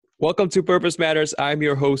Welcome to Purpose Matters. I'm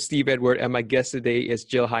your host, Steve Edward, and my guest today is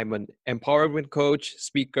Jill Hyman, empowerment coach,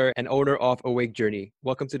 speaker, and owner of Awake Journey.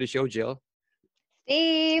 Welcome to the show, Jill.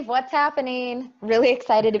 Steve, what's happening? Really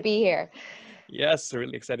excited to be here. Yes,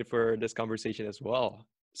 really excited for this conversation as well.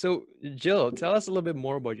 So, Jill, tell us a little bit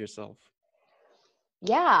more about yourself.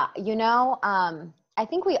 Yeah, I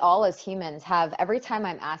think we all as humans have, every time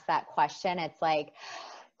I'm asked that question, it's like,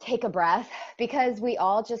 take a breath, because we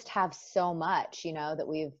all just have so much, that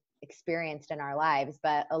we've experienced in our lives.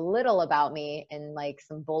 But a little about me in like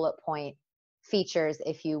some bullet point features,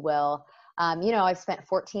 if you will. I've spent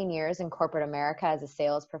 14 years in corporate America as a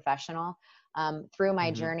sales professional. Through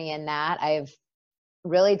my Mm-hmm. journey in that, I've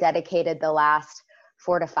really dedicated the last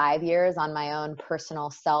 4 to 5 years on my own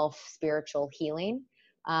personal spiritual healing.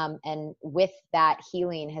 And with that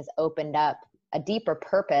healing has opened up a deeper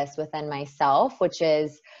purpose within myself, which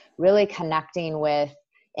is really connecting with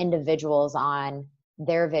individuals on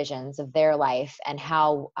their visions of their life and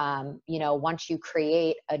how, once you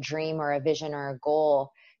create a dream or a vision or a goal,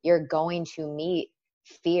 you're going to meet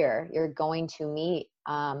fear. You're going to meet,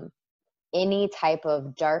 any type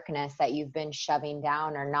of darkness that you've been shoving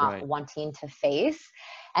down or not Right. wanting to face.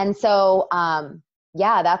 And so,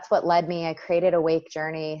 that's what led me. I created Awake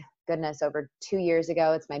Journey, goodness, over 2 years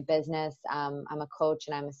ago. It's my business. I'm a coach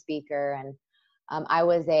and I'm a speaker. And I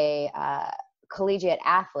was a collegiate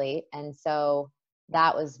athlete. And so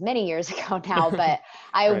that was many years ago now, but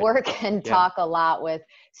I Right. work and Yeah. talk a lot with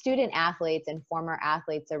student athletes and former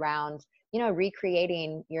athletes around,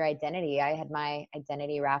 recreating your identity. I had my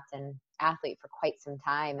identity wrapped in athlete for quite some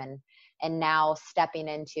time, and now stepping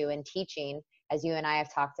into and teaching, as you and I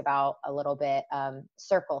have talked about a little bit,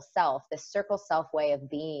 this circle self way of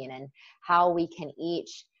being, and how we can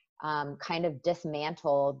each kind of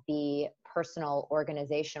dismantle the personal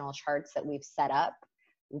organizational charts that we've set up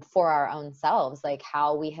for our own selves, like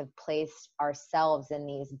how we have placed ourselves in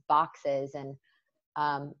these boxes, and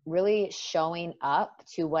really showing up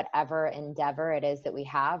to whatever endeavor it is that we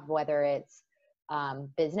have, whether it's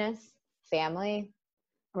business, family,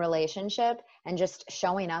 relationship, and just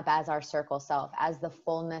showing up as our circle self, as the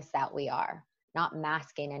fullness that we are, not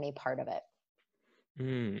masking any part of it.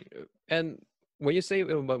 Mm. And when you say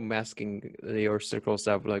about masking your circle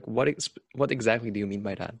stuff, like what exactly do you mean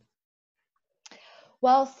by that?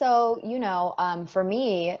 Well, so, for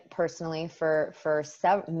me personally, for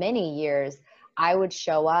many years, I would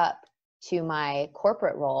show up to my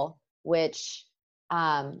corporate role, which,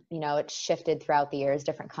 it shifted throughout the years,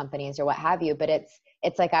 different companies or what have you, but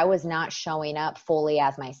it's like I was not showing up fully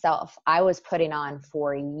as myself. I was putting on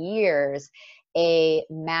for years a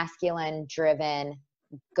masculine driven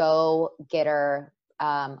go-getter,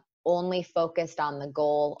 only focused on the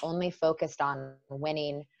goal, only focused on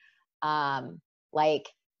winning, like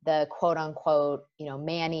the quote unquote,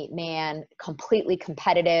 man eat man, completely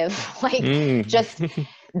competitive, like Mm.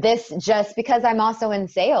 just because I'm also in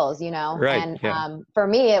sales, Right. and Yeah. for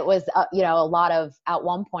me, it was, a lot of, at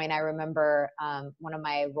one point, I remember one of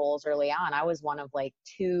my roles early on, I was one of like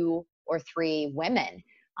 2 or 3 women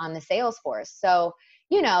on the sales force. So,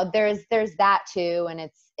 there's that too. And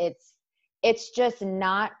it's just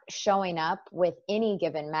not showing up with any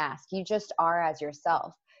given mask. You just are as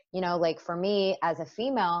yourself. Like for me as a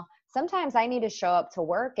female, sometimes I need to show up to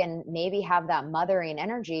work and maybe have that mothering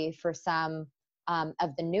energy for some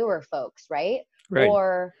of the newer folks, right? Right.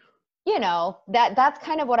 Or, that's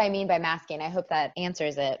kind of what I mean by masking. I hope that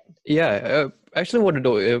answers it. Yeah, I actually want to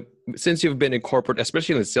know, since you've been in corporate,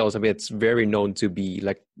 especially in sales, I mean, it's very known to be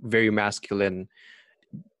like very masculine.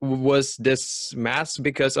 Was this mask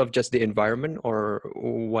because of just the environment, or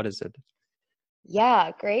what is it?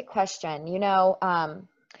 Yeah, great question.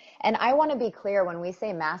 And I want to be clear, when we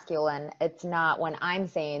say masculine, it's not, when I'm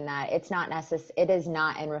saying that, it's not it is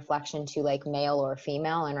not in reflection to like male or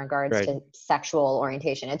female in regards Right. to sexual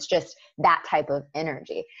orientation. It's just that type of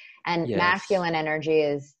energy. And Yes. masculine energy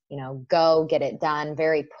is, go get it done,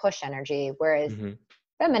 very push energy. Whereas Mm-hmm.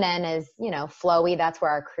 feminine is, flowy. That's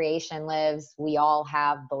where our creation lives. We all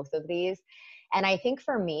have both of these. And I think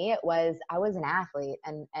for me, I was an athlete,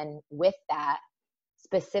 and with that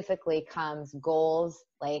specifically comes goals,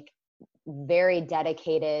 like very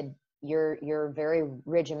dedicated. You're very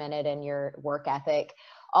regimented in your work ethic,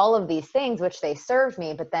 all of these things, which they served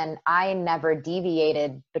me. But then I never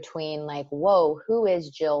deviated between like, whoa, who is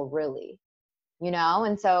Jill really?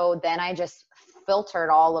 And so then I just filtered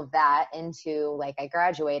all of that into, like, I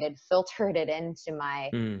graduated, filtered it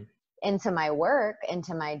Mm. into my work,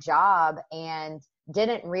 into my job, and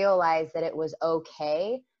didn't realize that it was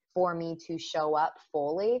okay for me to show up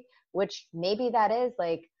fully, which maybe that is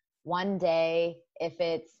like one day, if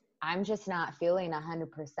it's I'm just not feeling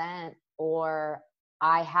 100%, or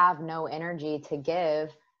I have no energy to give,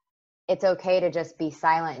 it's okay to just be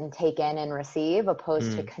silent and take in and receive,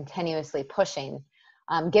 opposed to Mm, continuously pushing.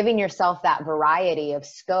 Giving yourself that variety of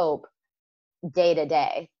scope day to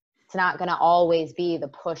day. It's not going to always be the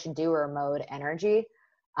push doer mode energy.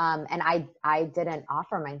 And I didn't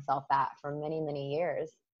offer myself that for many, many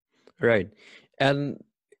years. right. And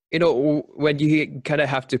when you kind of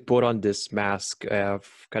have to put on this mask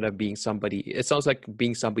of kind of being somebody, it sounds like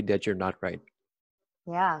being somebody that you're not, right?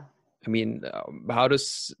 Yeah. I mean, how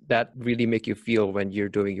does that really make you feel when you're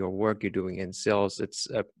doing your work, you're doing in sales? It's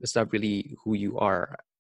not really who you are.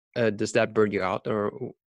 Does that burn you out, or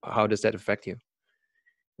how does that affect you?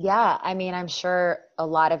 Yeah. I mean, I'm sure a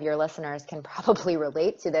lot of your listeners can probably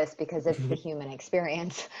relate to this because it's the human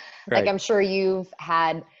experience. Like, Right. I'm sure you've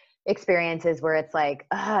had experiences where it's like,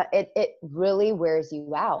 it really wears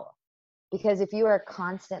you out. Because if you are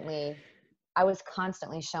constantly, I was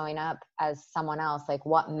constantly showing up as someone else, like,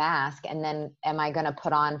 what mask and then am I going to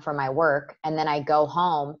put on for my work? And then I go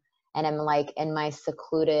home and I'm like in my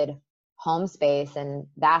secluded home space. And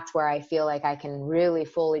that's where I feel like I can really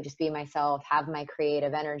fully just be myself, have my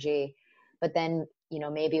creative energy. But then,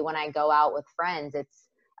 maybe when I go out with friends, it's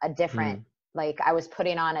a different, Mm, like, I was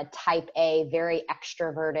putting on a type A, very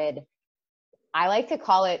extroverted, I like to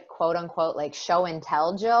call it, quote unquote, like, show and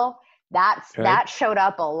tell Jill. right. That showed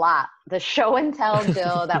up a lot. The show and tell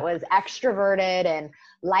Jill that was extroverted and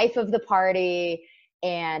life of the party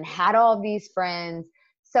and had all of these friends.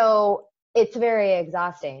 So it's very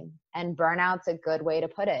exhausting, and burnout's a good way to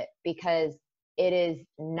put it, because it is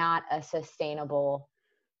not a sustainable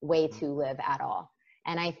way to live at all.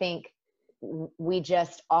 And I think we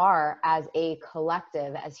just are, as a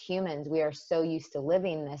collective, as humans, we are so used to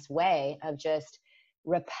living this way of just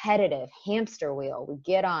repetitive hamster wheel. We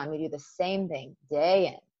get on, we do the same thing day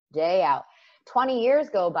in, day out. 20 years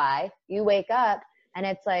go by, you wake up and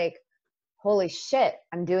it's like, holy shit,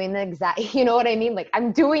 I'm doing the exact, you know what I mean? Like,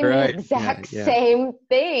 I'm doing the Right. Yeah. exact Yeah. same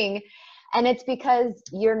thing. And it's because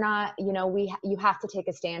you're not, you have to take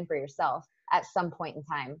a stand for yourself at some point in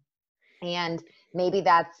time. And maybe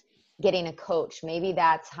that's getting a coach, maybe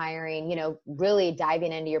that's hiring, really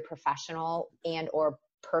diving into your professional and or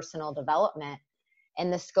personal development,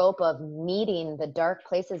 and the scope of meeting the dark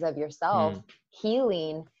places of yourself, Mm,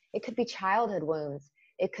 healing. It could be childhood wounds,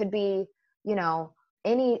 it could be, you know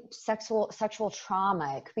any sexual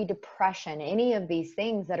trauma, it could be depression, any of these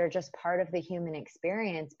things that are just part of the human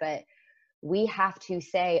experience. But we have to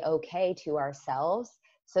say okay to ourselves,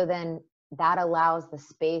 so then that allows the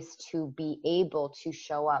space to be able to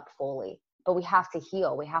show up fully. But we have to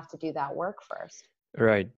heal, we have to do that work first.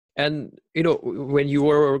 right. And when you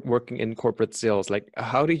were working in corporate sales, like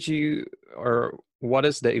how did you, or what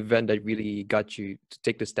is the event that really got you to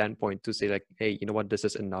take the standpoint to say like, hey, you know what, this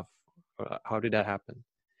is enough? How did that happen?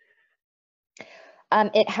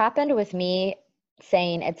 It happened with me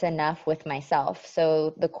saying it's enough with myself.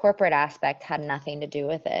 So the corporate aspect had nothing to do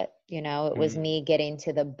with it. It was Mm, me getting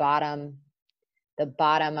to the bottom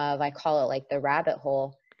of, I call it like the rabbit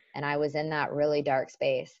hole. And I was in that really dark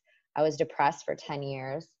space. I was depressed for 10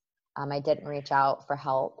 years. I didn't reach out for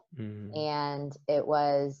help. mm, And it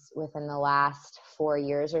was within the last 4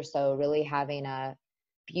 years or so, really having a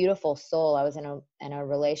beautiful soul. I was in a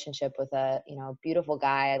relationship with a, beautiful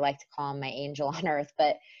guy. I like to call him my angel on earth,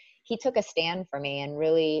 but he took a stand for me and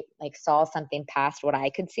really, like, saw something past what I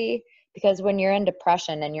could see. Because when you're in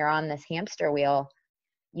depression and you're on this hamster wheel,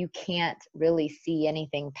 you can't really see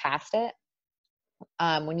anything past it.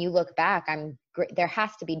 When you look back, there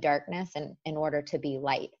has to be darkness in order to be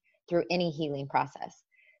light through any healing process.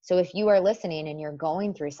 So if you are listening and you're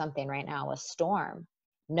going through something right now, a storm,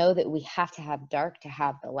 know that we have to have dark to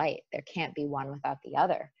have the light. There can't be one without the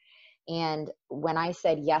other. And when I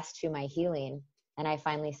said yes to my healing, and I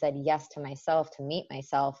finally said yes to myself, to meet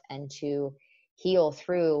myself and to heal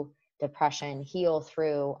through depression, heal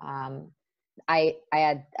through, I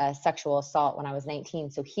had sexual assault when I was 19.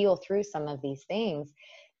 So heal through some of these things,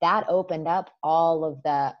 that opened up all of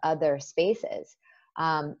the other spaces.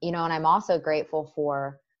 And I'm also grateful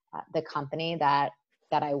for the company that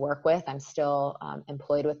I work with. I'm still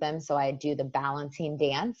employed with them. So I do the balancing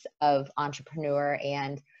dance of entrepreneur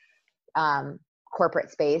and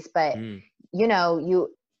corporate space. But, mm, you know,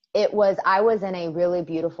 you, I was in a really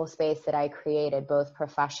beautiful space that I created both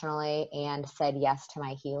professionally, and said yes to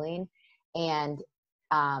my healing. And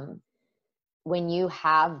um, when you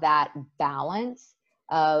have that balance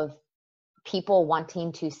of people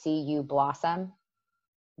wanting to see you blossom,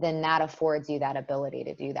 then that affords you that ability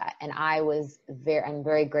to do that. And I'm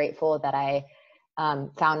very grateful that I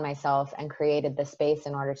found myself and created the space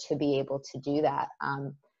in order to be able to do that.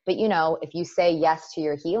 But you know, if you say yes to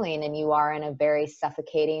your healing and you are in a very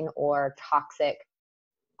suffocating or toxic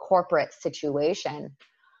corporate situation,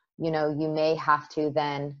 you know, you may have to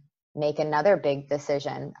then make another big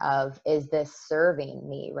decision of, is this serving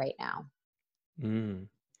me right now? Mm.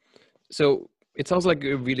 So it sounds like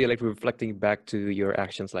you're really like reflecting back to your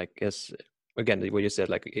actions, like as again what you said,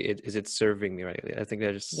 like is it serving me, right? I think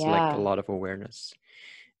there's like a Yeah. lot of awareness.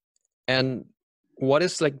 And what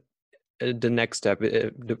is like the next step?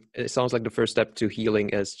 It sounds like the first step to healing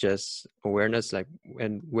is just awareness. Like,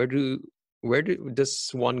 and where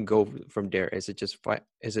does one go from there? Is it just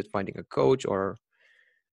is it finding a coach, or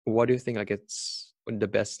what do you think like it's the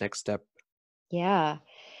best next step? Yeah.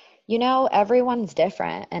 You know, everyone's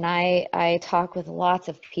different. And I talk with lots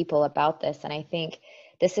of people about this. And I think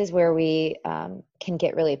this is where we can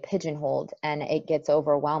get really pigeonholed and it gets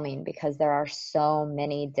overwhelming because there are so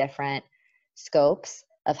many different scopes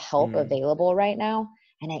of help Mm, available right now.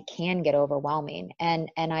 And it can get overwhelming.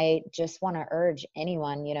 And I just want to urge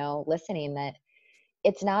anyone, you know, listening that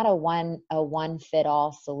it's not a one fit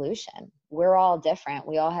all solution. We're all different.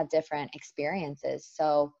 We all have different experiences.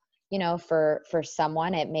 So, you know, for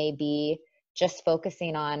someone it may be just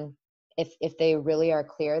focusing on, if they really are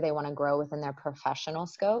clear they want to grow within their professional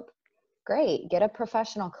scope, great, get a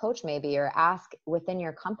professional coach maybe, or ask within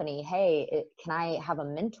your company, hey, can I have a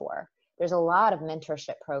mentor? There's a lot of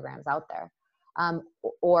mentorship programs out there.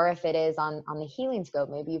 Or if it is on the healing scope,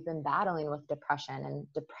 maybe you've been battling with depression, and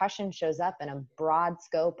depression shows up in a broad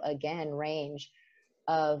scope, again, range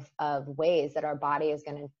of ways that our body is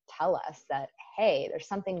going to tell us that, hey, there's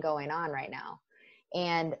something going on right now.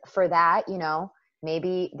 And for that, you know,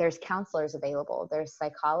 maybe there's counselors available, there's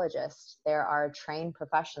psychologists, there are trained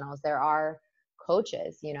professionals, there are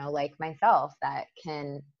coaches, you know, like myself, that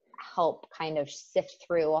can help kind of sift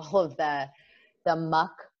through all of the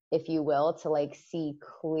muck, if you will, to like see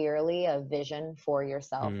clearly a vision for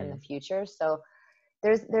yourself in the mm, future. So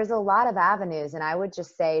there's a lot of avenues, and I would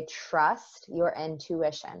just say trust your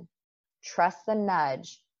intuition, trust the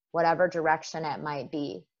nudge, whatever direction it might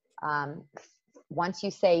be. um, Once you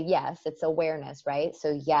say yes, it's awareness, right?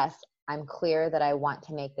 So yes, I'm clear that I want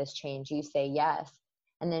to make this change. You say yes,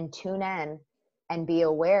 and then tune in and be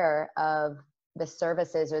aware of the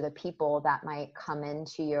services or the people that might come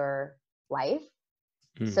into your life.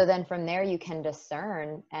 mm. So then from there you can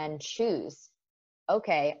discern and choose,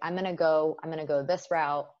 okay, I'm going to go this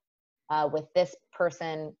route with this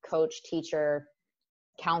person, coach, teacher,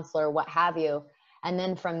 counselor, what have you. And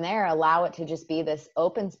then from there, allow it to just be this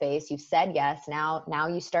open space. You've said yes. Now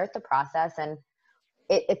you start the process, and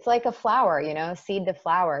it's like a flower, you know, seed to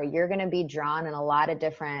flower. You're going to be drawn in a lot of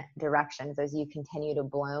different directions as you continue to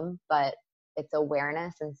bloom, but it's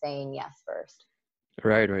awareness and saying yes first.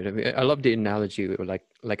 Right, right. I mean, I love the analogy,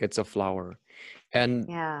 like it's a flower. And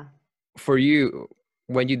Yeah. for you,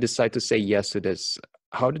 when you decide to say yes to this,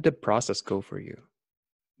 how did the process go for you?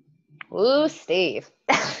 Ooh, Steve.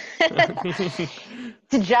 It's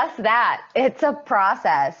just that. It's a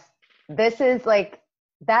process. This is like,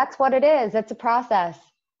 that's what it is. It's a process.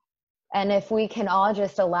 And if we can all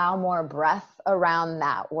just allow more breath around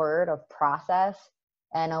that word of process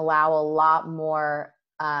and allow a lot more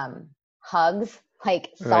hugs, like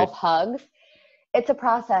Right. self hugs, it's a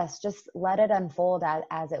process. Just let it unfold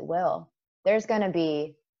as it will. There's going to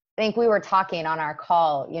be, I think we were talking on our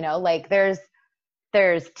call, you know, like there's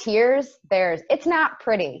tears, it's not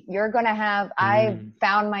pretty. You're going to have, I Mm,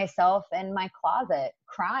 found myself in my closet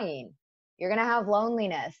crying. You're going to have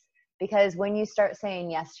loneliness, because when you start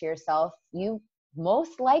saying yes to yourself, you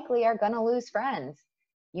most likely are going to lose friends.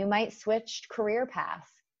 You might switch career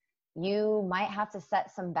paths. You might have to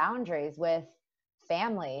set some boundaries with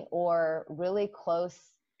family or really close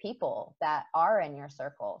people that are in your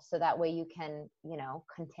circle, so that way you can, you know,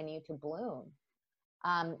 continue to bloom.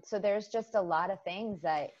 So there's just a lot of things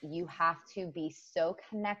that you have to be so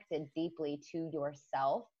connected deeply to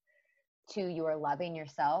yourself, to your loving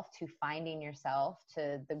yourself, to finding yourself,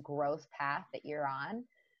 to the growth path that you're on.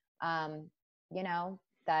 Um, you know,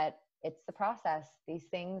 that it's the process. These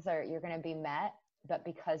things are, you're going to be met, but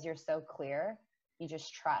because you're so clear, you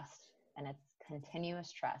just trust, and it's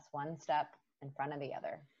continuous trust, one step in front of the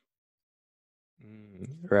other.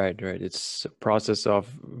 right, right. It's a process of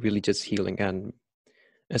really just healing, and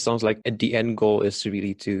it sounds like the end goal is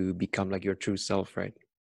really to become like your true self, right?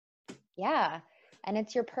 Yeah. And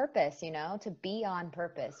it's your purpose, you know, to be on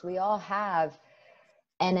purpose. We all have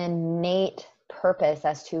an innate purpose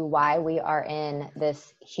as to why we are in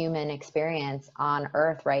this human experience on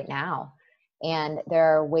earth right now. And there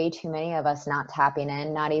are way too many of us not tapping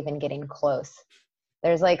in, not even getting close.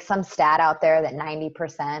 There's like some stat out there that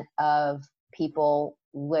 90% of people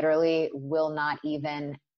literally will not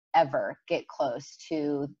even ever get close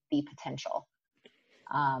to the potential,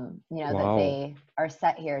 that Wow. they are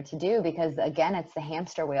set here to do, because again, it's the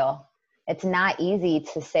hamster wheel. It's not easy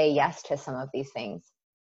to say yes to some of these things.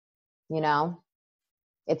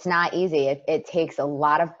 It's not easy. It takes a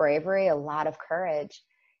lot of bravery, a lot of courage,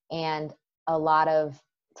 and a lot of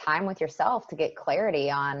time with yourself to get clarity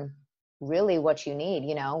on really what you need.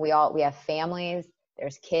 We have families,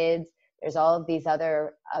 there's kids, there's all of these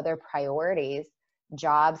other priorities.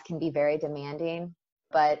 Jobs can be very demanding,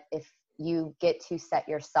 but if you get to set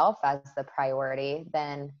yourself as the priority,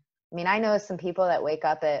 then I know some people that wake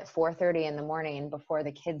up at 4:30 in the morning before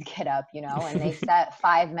the kids get up, and they set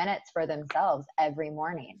 5 minutes for themselves every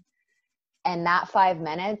morning. And that 5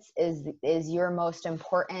 minutes is your most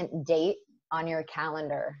important date on your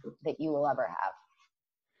calendar that you will ever have.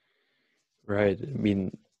 Right. I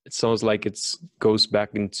mean, it sounds like it goes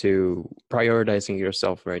back into prioritizing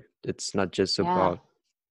yourself, right? It's not just Yeah. about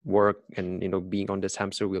work and, being on this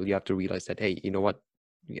hamster wheel. You have to realize that, hey, you know what?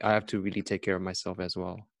 I have to really take care of myself as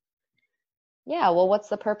well. Yeah. Well, what's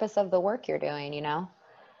the purpose of the work you're doing,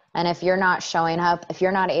 And if you're not showing up, if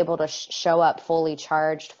you're not able to show up fully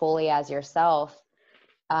charged, fully as yourself,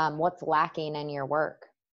 what's lacking in your work?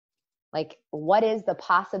 Like, what is the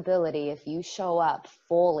possibility if you show up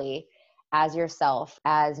fully as yourself,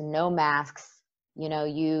 as no masks,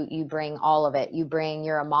 you bring all of it. You bring,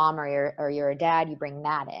 you're a mom or you're a dad, you bring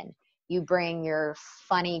that in. You bring your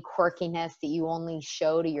funny quirkiness that you only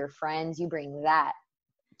show to your friends, you bring that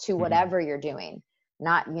to whatever you're doing,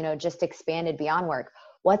 not, just expanded beyond work.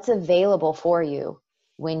 What's available for you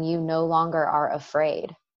when you no longer are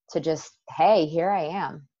afraid to just, hey, here I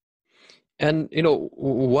am. And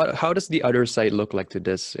how does the other side look like to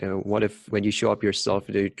this? What if when you show up yourself,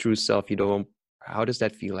 the true self, how does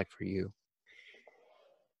that feel like for you?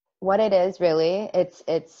 What it is really, it's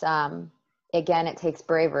again, it takes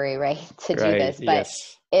bravery, right, to do Right. this, but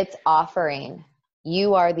Yes. it's offering.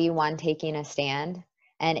 You are the one taking a stand,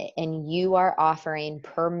 and you are offering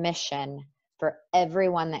permission for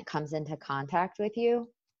everyone that comes into contact with you.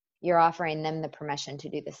 You're offering them the permission to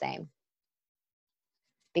do the same,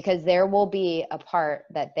 because there will be a part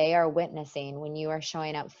that they are witnessing when you are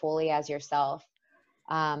showing up fully as yourself,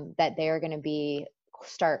 that they are going to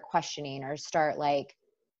start questioning, or start like,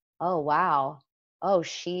 oh wow, oh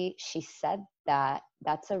she said that,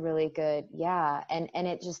 that's a really good, yeah. And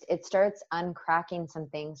it starts uncracking some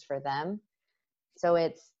things for them. So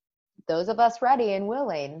it's those of us ready and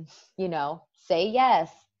willing, say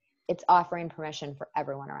yes. It's offering permission for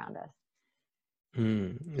everyone around us.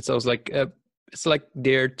 It sounds like it's like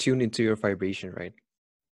they're tuned into your vibration, right?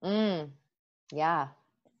 Yeah.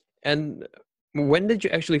 And when did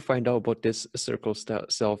you actually find out about this circle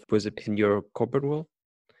self? Was it in your corporate world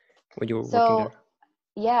when you were working So there?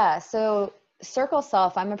 yeah, so circle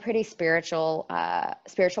self, I'm a pretty spiritual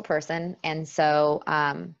person, and so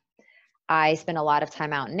I spend a lot of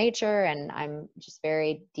time out in nature, and I'm just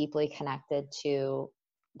very deeply connected to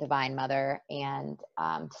Divine Mother and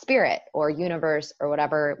spirit or universe or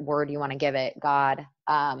whatever word you want to give it, God.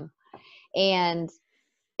 And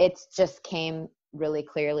it just came really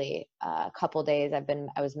clearly. A couple days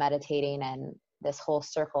I was meditating, and this whole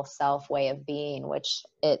circle self way of being, which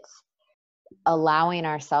it's allowing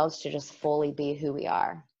ourselves to just fully be who we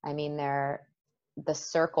are. The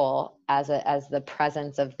circle as the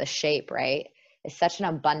presence of the shape, right, is such an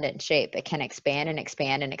abundant shape. It can expand and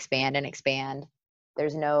expand and expand and expand.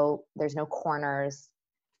 There's no corners.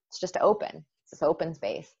 It's just open. It's this open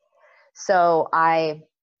space. So I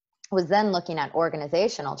was then looking at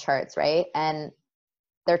organizational charts, right? And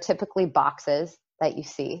they're typically boxes that you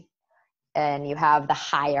see, and you have the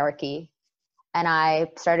hierarchy. And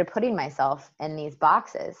I started putting myself in these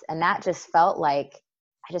boxes, and that just felt like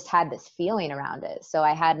I just had this feeling around it. So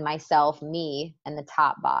I had myself, me, in the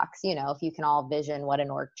top box, if you can all vision what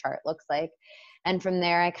an org chart looks like. And from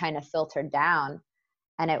there, I kind of filtered down,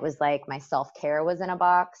 and it was like my self-care was in a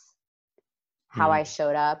box, how I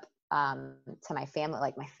showed up to my family,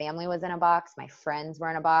 like my family was in a box, my friends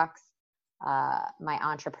were in a box,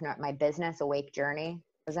 my business, Awake Journey,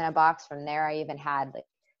 was in a box. From there, I even had like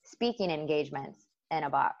speaking engagements in a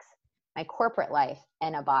box, my corporate life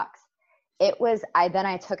in a box. Then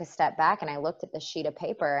I took a step back, and I looked at the sheet of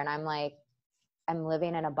paper, and I'm like, I'm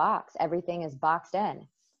living in a box. Everything is boxed in.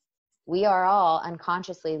 We are all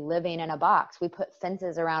unconsciously living in a box. We put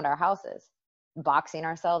fences around our houses, boxing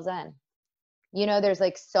ourselves in. There's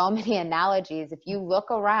like so many analogies. If you look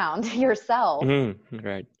around yourself,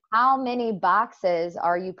 Right. how many boxes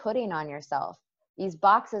are you putting on yourself? These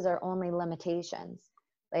boxes are only limitations.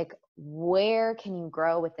 Like, where can you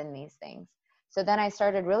grow within these things? So then I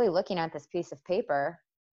started really looking at this piece of paper,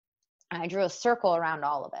 and I drew a circle around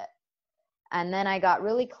all of it. And then I got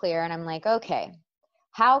really clear, and I'm like, okay,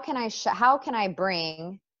 how can I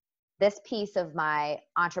bring this piece of my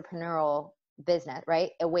entrepreneurial business,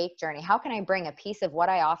 right? Awake journey. How can I bring a piece of what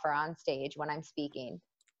I offer on stage when I'm speaking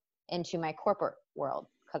into my corporate world?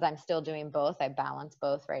 Because I'm still doing both. I balance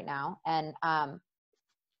both right now. And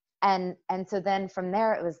so then from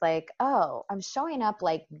there it was like, oh, I'm showing up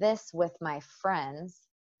like this with my friends.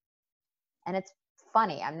 And it's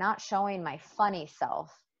funny. I'm not showing my funny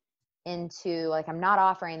self into, like, I'm not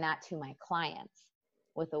offering that to my clients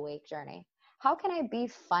with Awake Journey. How can I be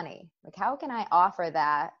funny? Like, how can I offer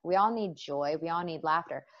that? We all need joy. We all need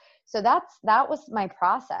laughter. So that was my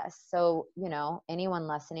process. So, you know, anyone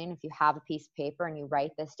listening, if you have a piece of paper and you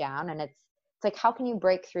write this down, and it's like, how can you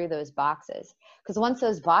break through those boxes? Because once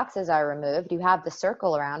those boxes are removed, you have the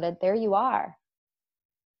circle around it. There you are.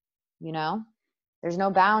 You know, there's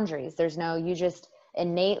no boundaries. You just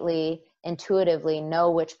innately, intuitively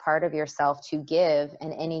know which part of yourself to give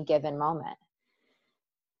in any given moment.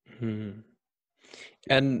 Hmm.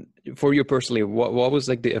 And for you personally, what was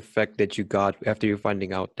like the effect that you got after you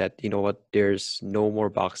finding out that, you know what, there's no more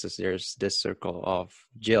boxes, there's this circle of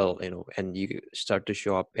Jill, you know, and you start to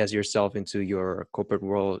show up as yourself into your corporate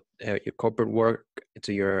world, your corporate work,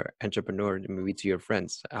 to your entrepreneur, maybe to your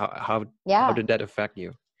friends. How Yeah. did that affect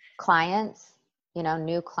you? Clients, you know,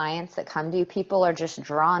 new clients that come to you, people are just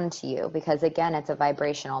drawn to you because, again, it's a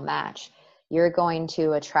vibrational match. You're going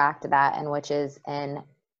to attract that, and which is in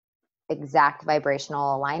exact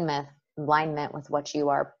vibrational alignment with what you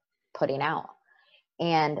are putting out.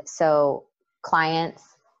 And so clients,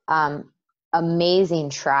 amazing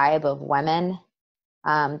tribe of women,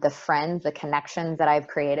 the friends, the connections that I've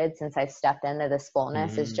created since I've stepped into this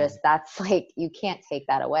fullness is just, that's like, you can't take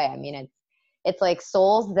that away. I mean, it's like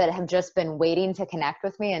souls that have just been waiting to connect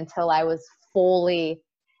with me until I was fully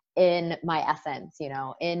in my essence, you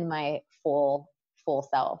know, in my full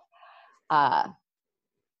self.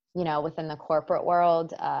 You know, within the corporate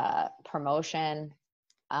world, promotion,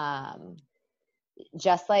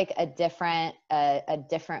 just like a different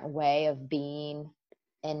way of being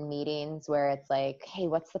in meetings where it's like, hey,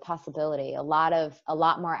 what's the possibility? A lot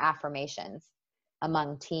more affirmations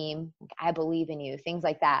among team. Like, I believe in you, things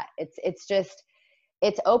like that.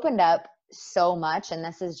 It's opened up so much, and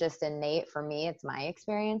this is just innate for me. It's my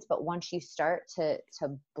experience. But once you start to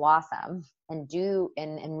blossom and do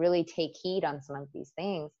and really take heed on some of these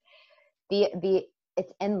things,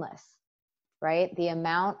 it's endless, right? The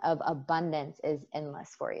amount of abundance is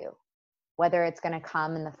endless for you, whether it's going to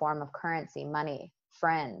come in the form of currency, money,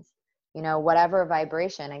 friends, you know, whatever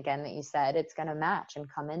vibration, again, that you said, it's going to match and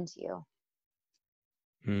come into you.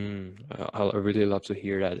 I really love to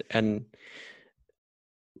hear that. And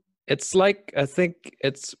it's like, I think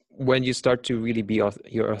it's when you start to really be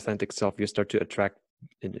your authentic self, you start to attract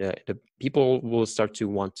the people will start to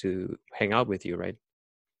want to hang out with you, right?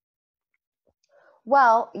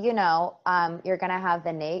 Well, you know, you're going to have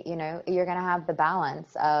you're going to have the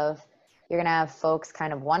balance of, you're going to have folks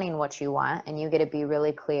kind of wanting what you want, and you get to be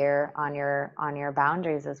really clear on your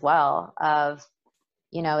boundaries as well of,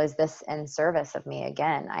 you know, is this in service of me?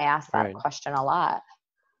 Again, I ask that Right. question a lot.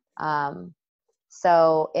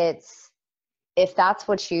 So if that's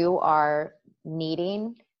what you are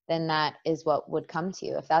needing, then that is what would come to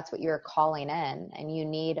you. If that's what you're calling in, and you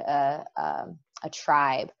need a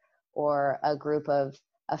tribe or a group of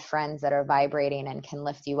friends that are vibrating and can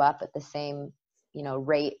lift you up at the same, you know,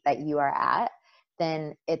 rate that you are at,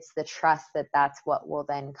 then it's the trust that that's what will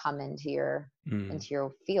then come into your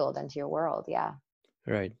field, into your world. Yeah.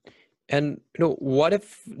 Right. And you know, what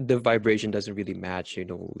if the vibration doesn't really match, you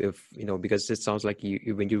know, if, you know, because it sounds like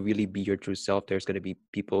when you really be your true self, there's going to be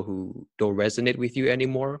people who don't resonate with you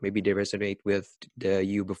anymore. Maybe they resonate with the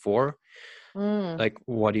you before. Like,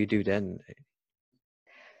 what do you do then?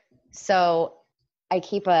 So I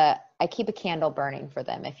keep a candle burning for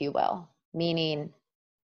them, if you will, meaning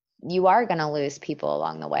you are going to lose people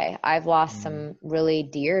along the way. I've lost some really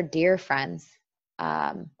dear friends.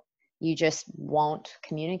 You just won't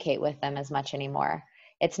communicate with them as much anymore.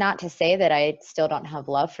 It's not to say that I still don't have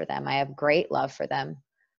love for them. I have great love for them.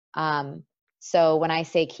 So when I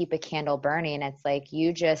say keep a candle burning, it's like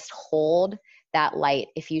you just hold that light.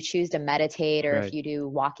 If you choose to meditate, or if you do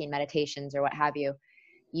walking meditations or what have you,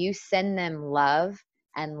 you send them love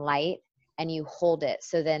and light, and you hold it,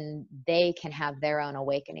 so then they can have their own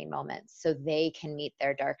awakening moments, so they can meet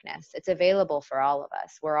their darkness. It's available for all of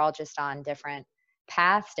us. We're all just on different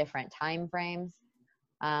paths, different time frames.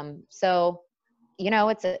 So, you know,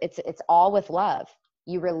 it's all with love.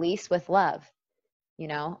 you release with love,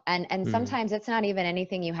 and Mm. sometimes it's not even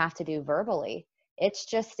anything you have to do verbally. It's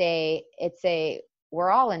just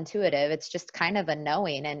we're all intuitive. It's just kind of a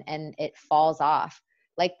knowing, and it falls off.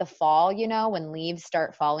 Like the fall, when leaves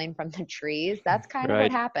start falling from the trees, that's kind of what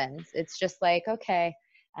Right. happens. It's just like, okay,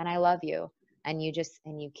 and I love you. And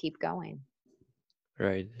you keep going.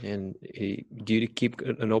 Right. And do you keep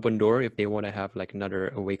an open door if they want to have like another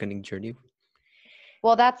awakening journey?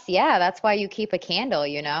 Well, that's why you keep a candle,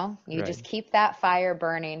 you Right. just keep that fire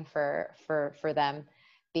burning for them,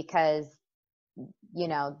 because you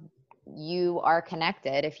know you are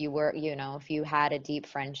connected. If you were, if you had a deep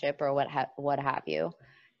friendship or what have you,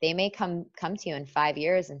 they may come to you in 5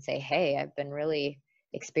 years and say, hey, I've been really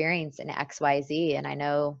experiencing XYZ, and I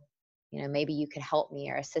know, maybe you could help me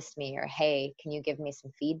or assist me, or hey, can you give me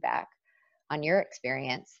some feedback on your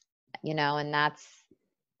experience? And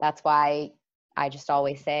that's why I just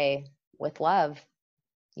always say, with love,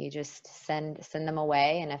 you just send them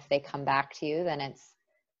away, and if they come back to you, then it's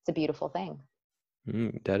a beautiful thing.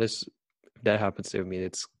 That is, if that happens to me,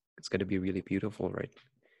 it's gonna be really beautiful, right?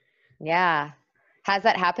 Yeah. Has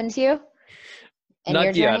that happened to you in your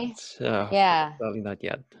Not yet. journey? Yeah, Probably not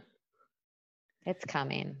yet. it's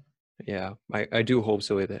coming. Yeah, I do hope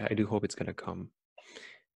so. I do hope it's gonna come.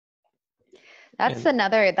 That's And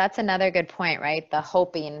another that's another good point, right? The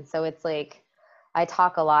hoping. So it's like, I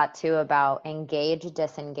talk a lot too about engage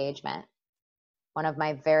disengagement. One of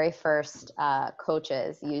my very first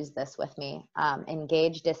coaches used this with me.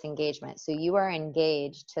 Engage disengagement. So you are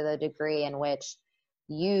engaged to the degree in which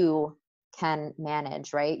you can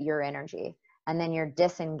manage, right, your energy, and then you're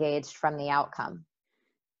disengaged from the outcome.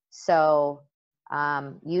 So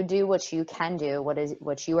you do what you can do,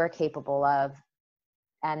 what you are capable of,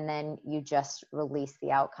 and then you just release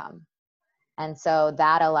the outcome. And so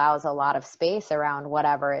that allows a lot of space around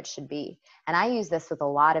whatever it should be. And I use this with a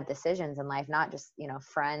lot of decisions in life, not just,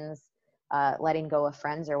 friends, letting go of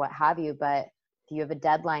friends or what have you, but if you have a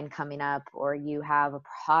deadline coming up, or you have a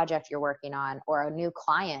project you're working on, or a new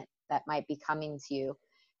client that might be coming to you,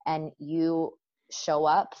 and you show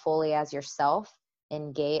up fully as yourself,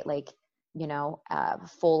 engage, like,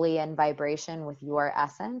 fully in vibration with your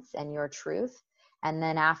essence and your truth. And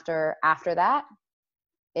then after that,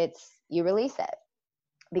 it's you release it.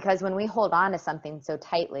 Because when we hold on to something so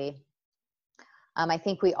tightly, I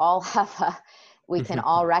think we all we can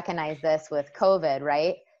all recognize this with COVID,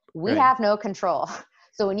 right? We right. have no control.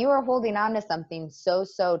 So when you are holding on to something so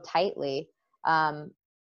tightly,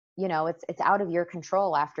 it's out of your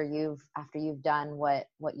control after you've done what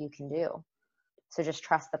you can do. So just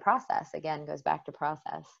trust the process. Again, goes back to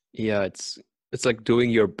process. Yeah, it's like doing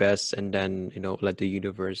your best and then, let the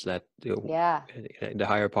universe, let Yeah. the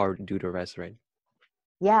higher power do the rest, right?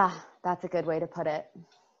 Yeah, that's a good way to put it.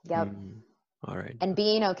 Yep. Mm. All right. And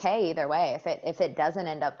being okay either way. If it doesn't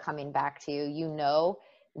end up coming back to you,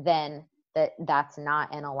 then that's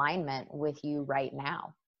not in alignment with you right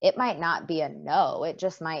now. It might not be a no, it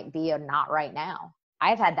just might be a not right now.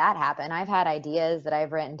 I've had that happen. I've had ideas that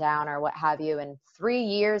I've written down or what have you, and 3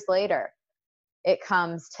 years later it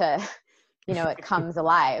comes to it comes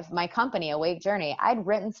alive. My company, Awake Journey, I'd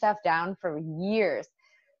written stuff down for years.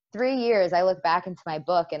 3 years, I look back into my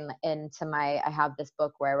book, and I have this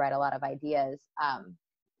book where I write a lot of ideas.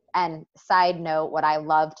 And side note, what I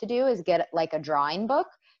love to do is get like a drawing book.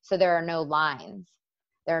 So there are no lines.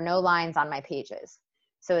 There are no lines on my pages.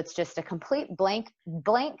 So it's just a complete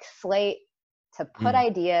blank slate to put Mm.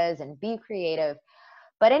 ideas and be creative.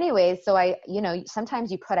 But anyways, so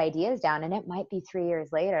sometimes you put ideas down and it might be 3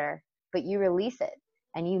 years later, but you release it.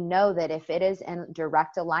 And you know that if it is in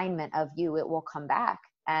direct alignment of you, it will come back.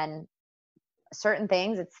 And certain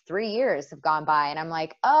things, it's 3 years have gone by, and I'm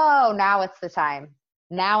like, oh, now it's the time.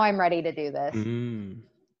 Now I'm ready to do this. Mm.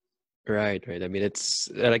 Right, right. I mean, it's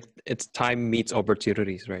like it's time meets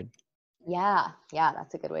opportunities, right? Yeah,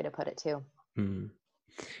 that's a good way to put it too. Mm.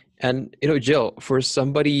 And Jill, for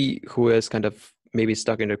somebody who is kind of maybe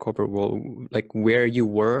stuck in the corporate world, like where you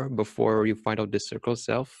were before you find out this circle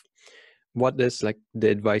self, what is like the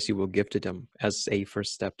advice you will give to them as a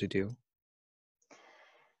first step to do?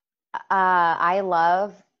 I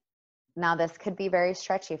love, now this could be very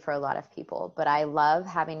stretchy for a lot of people, but I love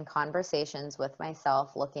having conversations with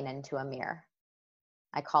myself looking into a mirror.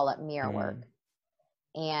 I call it mirror Mm. work.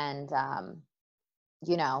 And,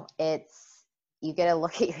 it's, you get to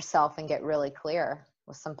look at yourself and get really clear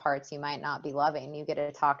with some parts you might not be loving. You get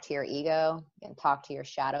to talk to your ego and talk to your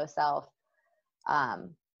shadow self.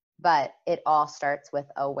 But it all starts with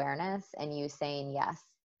awareness and you saying yes.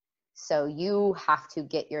 So you have to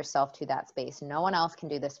get yourself to that space. No one else can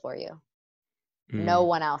do this for you. No Mm.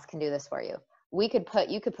 one else can do this for you. you could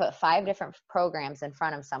put 5 different programs in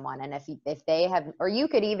front of someone. And if they have, or you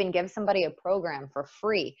could even give somebody a program for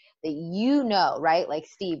free that, you know, right? Like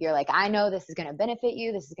Steve, you're like, I know this is going to benefit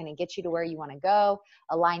you. This is going to get you to where you want to go,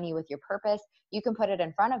 align you with your purpose. You can put it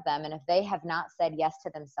in front of them. And if they have not said yes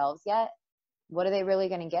to themselves yet, what are they really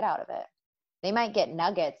going to get out of it? They might get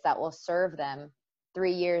nuggets that will serve them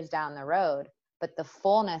 3 years down the road, but the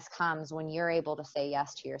fullness comes when you're able to say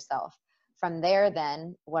yes to yourself. From there,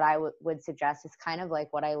 then what I would suggest is kind of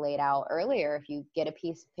like what I laid out earlier. If you get a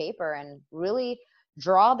piece of paper and really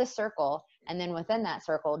draw the circle, and then within that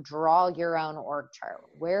circle, draw your own org chart.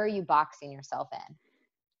 Where are you boxing yourself in?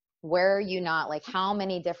 Where are you not? Like, how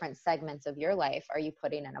many different segments of your life are you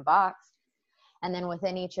putting in a box? And then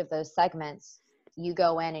within each of those segments, you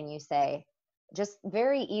go in and you say, just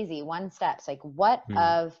very easy, 1 steps, like what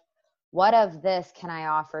of this can I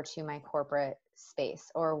offer to my corporate space?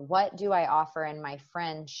 Or what do I offer in my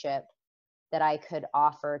friendship that I could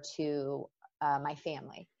offer to my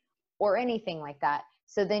family, or anything like that?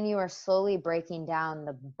 So then you are slowly breaking down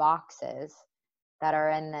the boxes that are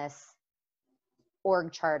in this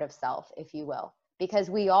org chart of self, if you will, because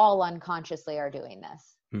we all unconsciously are doing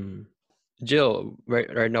this. Jill,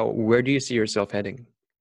 right now, where do you see yourself heading?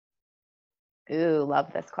 Ooh,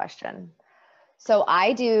 love this question. So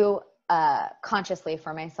I do consciously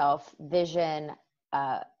for myself vision,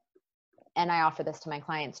 and I offer this to my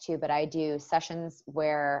clients too, but I do sessions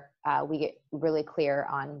where we get really clear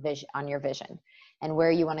on your vision and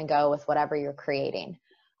where you want to go with whatever you're creating.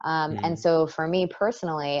 And so for me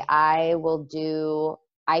personally, I redo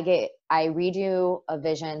a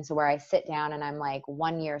vision, so where I sit down and I'm like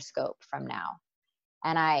 1 year scope from now.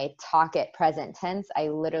 And I talk it present tense. I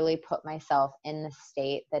literally put myself in the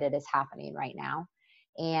state that it is happening right now.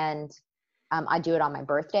 And I do it on my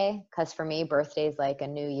birthday, because for me, birthday is like a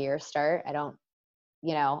new year start. I'll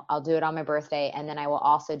do it on my birthday. And then I will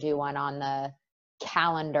also do one on the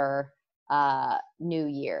calendar new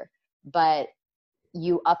year. But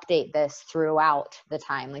you update this throughout the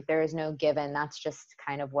time. Like, there is no given. That's just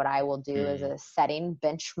kind of what I will do as a setting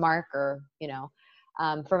benchmark, or,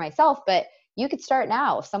 for myself. But you could start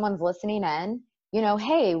now. If someone's listening in,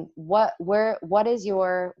 hey, what is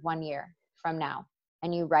your 1 year from now?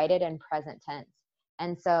 And you write it in present tense.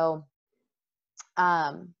 And so,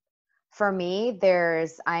 for me,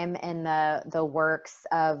 I'm in the works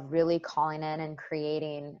of really calling in and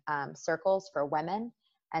creating circles for women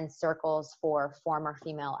and circles for former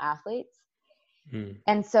female athletes.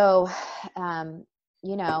 And so,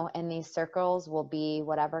 in these circles will be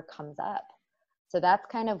whatever comes up. So that's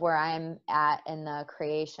kind of where I'm at in the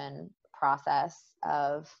creation process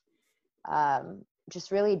of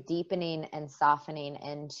just really deepening and softening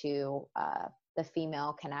into the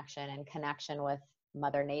female connection and connection with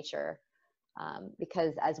Mother Nature.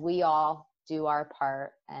 Because as we all do our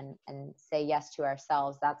part and say yes to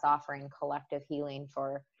ourselves, that's offering collective healing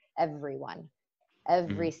for everyone,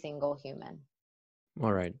 every single human.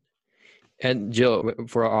 All right. And Jill,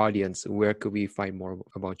 for our audience, where could we find more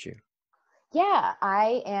about you? Yeah,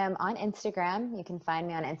 I am on Instagram. You can find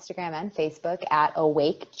me on Instagram and Facebook at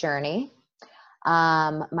Awake Journey.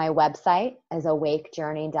 My website is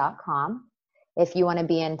awakejourney.com. If you want to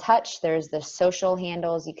be in touch, there's the social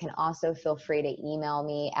handles. You can also feel free to email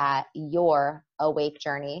me at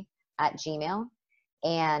yourawakejourney@gmail.com.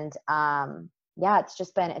 And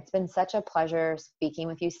it's been such a pleasure speaking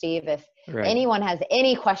with you, Steve. If anyone has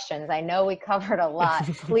any questions, I know we covered a lot.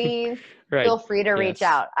 Please feel free to reach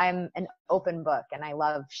out. I'm an open book and I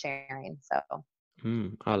love sharing. So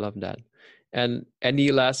I love that. And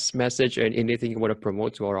any last message and anything you want to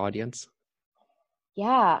promote to our audience?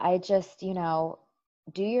 Yeah, I just,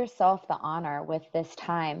 do yourself the honor with this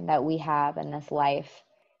time that we have in this life,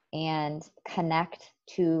 and connect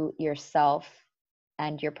to yourself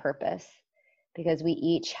and your purpose, because we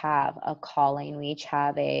each have a calling. We each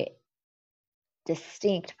have a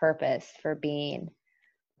distinct purpose for being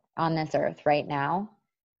on this earth right now.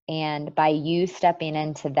 And by you stepping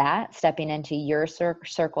into your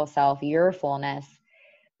circle self, your fullness,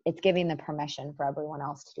 it's giving the permission for everyone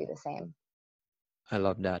else to do the same. I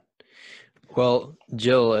love that. Well,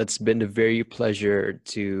 Jill, it's been a very pleasure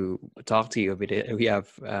to talk to you. We have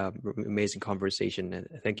amazing conversation, and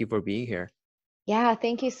thank you for being here. Yeah,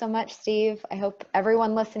 thank you so much, Steve. I hope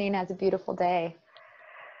everyone listening has a beautiful day.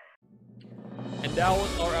 And that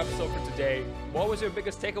was our episode for today. What was your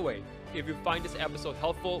biggest takeaway? If you find this episode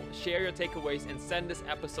helpful, share your takeaways and send this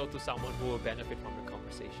episode to someone who will benefit from the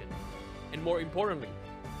conversation. And more importantly,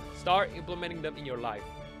 start implementing them in your life.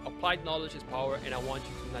 Applied knowledge is power, and I want you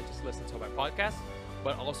to not just listen to my podcast,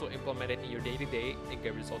 but also implement it in your day-to-day and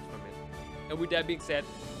get results from it. And with that being said,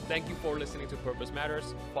 thank you for listening to Purpose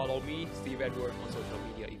Matters. Follow me, Steve Edward, on social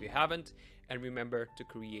media if you haven't. And remember to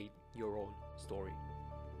create your own story.